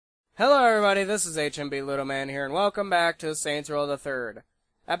Hello everybody, this is Hmblittleman here, and welcome back to Saints Row the Third,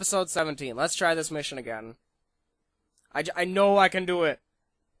 Episode 17. Let's try this mission again. I know I can do it.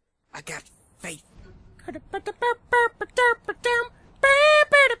 I got faith.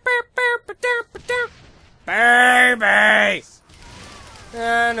 Baby!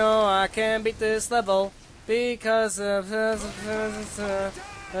 I know I can beat this level because of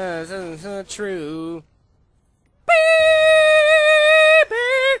true.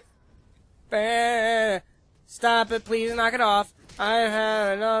 Stop it, please, knock it off. I've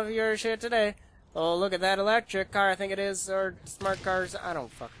had enough of your shit today. Oh, look at that electric car, I think it is, or smart cars. I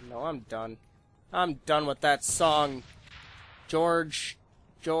don't fucking know. I'm done. I'm done with that song. George.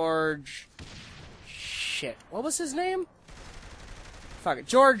 Shit. What was his name? Fuck it.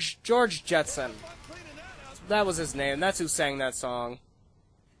 George Jetson. That was his name. That's who sang that song.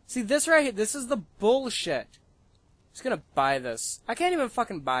 See, this right here, this is the bullshit. I'm just gonna buy this. I can't even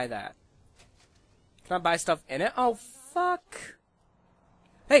fucking buy that. Can I buy stuff in it? Oh, fuck.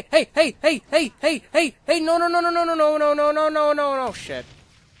 Hey, no, shit.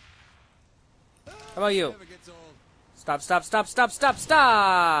 How about you?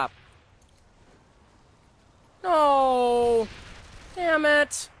 Stop. No. Damn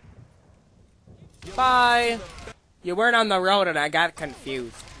it. Bye. You weren't on the road and I got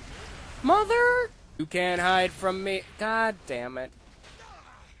confused. Mother! You can't hide from me. God damn it.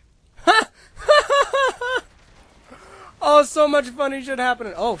 Oh, so much funny shit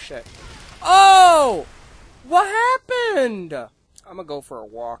happening. Oh, shit. Oh! What happened? I'm gonna go for a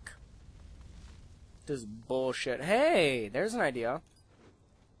walk. This is bullshit. Hey, there's an idea.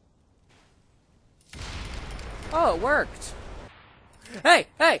 Oh, it worked. Hey!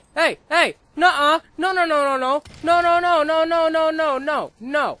 Nuh-uh!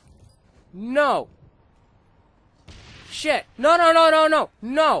 No! Shit!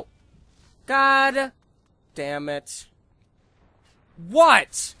 No! God damn it.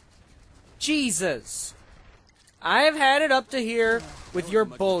 What? Jesus. I've had it up to here with your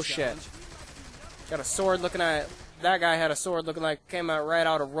bullshit. Got a sword looking at... That guy had a sword looking like came out right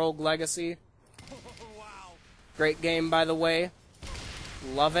out of Rogue Legacy. Great game, by the way.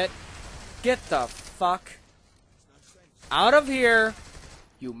 Love it. Get the fuck out of here,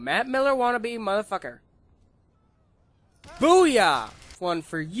 you Matt Miller wannabe motherfucker. Booyah! One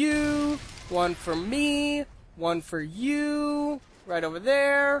for you, one for me, one for you, right over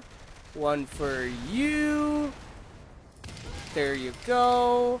there, one for you. There you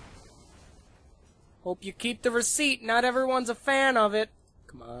go. Hope you keep the receipt, not everyone's a fan of it.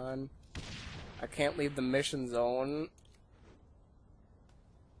 Come on. I can't leave the mission zone.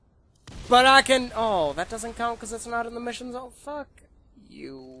 But I can... Oh, that doesn't count because it's not in the mission zone. Fuck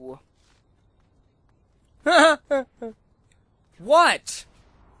you. What?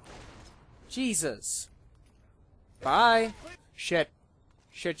 Jesus. Bye. Shit.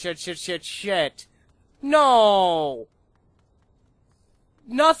 No!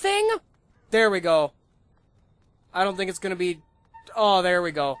 Nothing? There we go. I don't think it's gonna be... Oh, there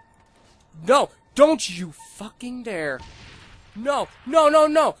we go. No! Don't you fucking dare. No!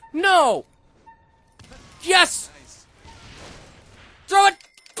 Yes! Throw it!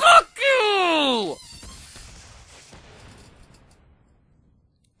 Fuck you!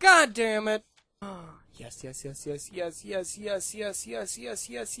 God damn it. Yes.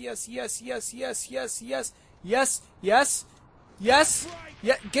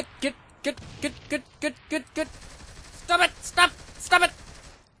 Yeah, get. Stop it!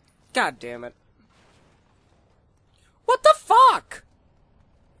 God damn it. What the fuck?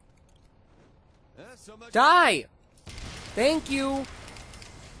 Die! Thank you!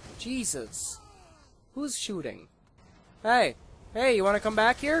 Jesus. Who's shooting? Hey, you wanna come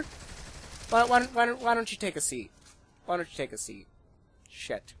back here? Why don't you take a seat? Why don't you take a seat?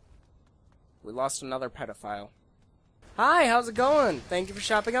 Shit. We lost another pedophile. Hi, how's it going? Thank you for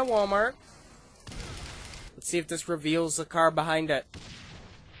shopping at Walmart. Let's see if this reveals the car behind it.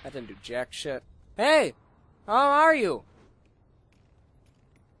 That didn't do jack shit. Hey! How are you?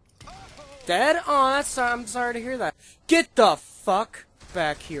 Dead? Oh, I'm sorry to hear that. Get the fuck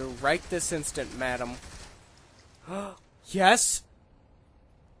back here right this instant, madam. Yes?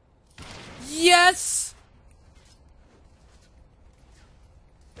 Yes!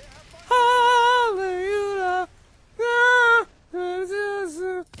 Hallelujah!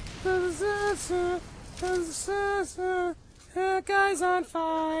 That guy's on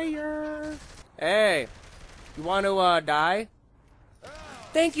fire. Hey, you want to die?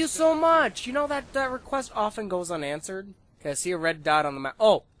 Thank you so much. You know that request often goes unanswered. Okay, I see a red dot on the map.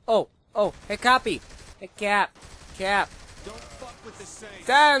 Oh. Hey, copy. Hey, Cap. Don't fuck with the Saints.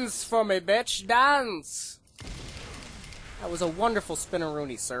 Dance for me, bitch! Dance! That was a wonderful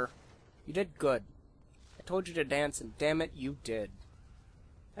spinneroonie, sir. You did good. I told you to dance, and damn it, you did.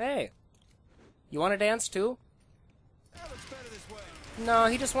 Hey. You want to dance, too? That looks better this way. No,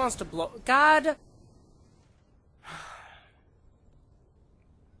 he just wants to blow... God!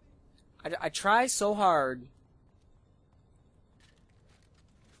 I try so hard.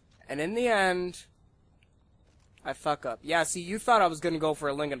 And in the end... I fuck up. Yeah, see, you thought I was gonna go for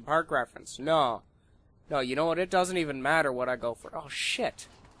a Linkin Park reference. No. No, you know what? It doesn't even matter what I go for. Oh, shit.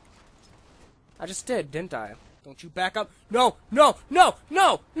 I just did, didn't I? Don't you back up. No, no, no,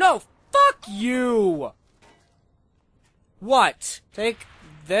 no, no! Fuck you! What? Take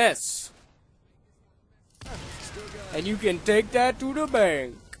this. And you can take that to the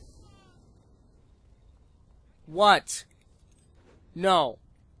bank. What? No.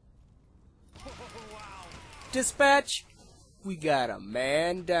 Dispatch, we got a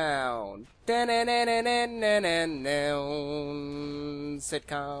man down.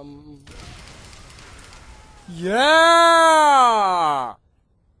 Sitcom. Yeah!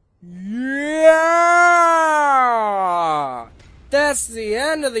 Yeah! That's the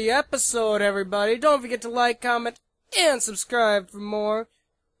end of the episode, everybody. Don't forget to like, comment, and subscribe for more.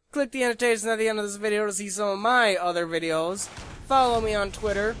 Click the annotation at the end of this video to see some of my other videos. Follow me on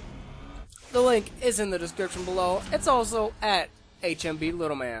Twitter. The link is in the description below. It's also at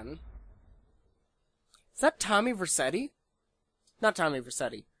Hmblittleman. Is that Tommy Vercetti? Not Tommy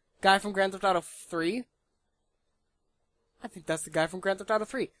Vercetti. Guy from Grand Theft Auto 3? I think that's the guy from Grand Theft Auto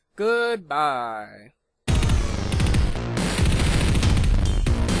 3. Goodbye.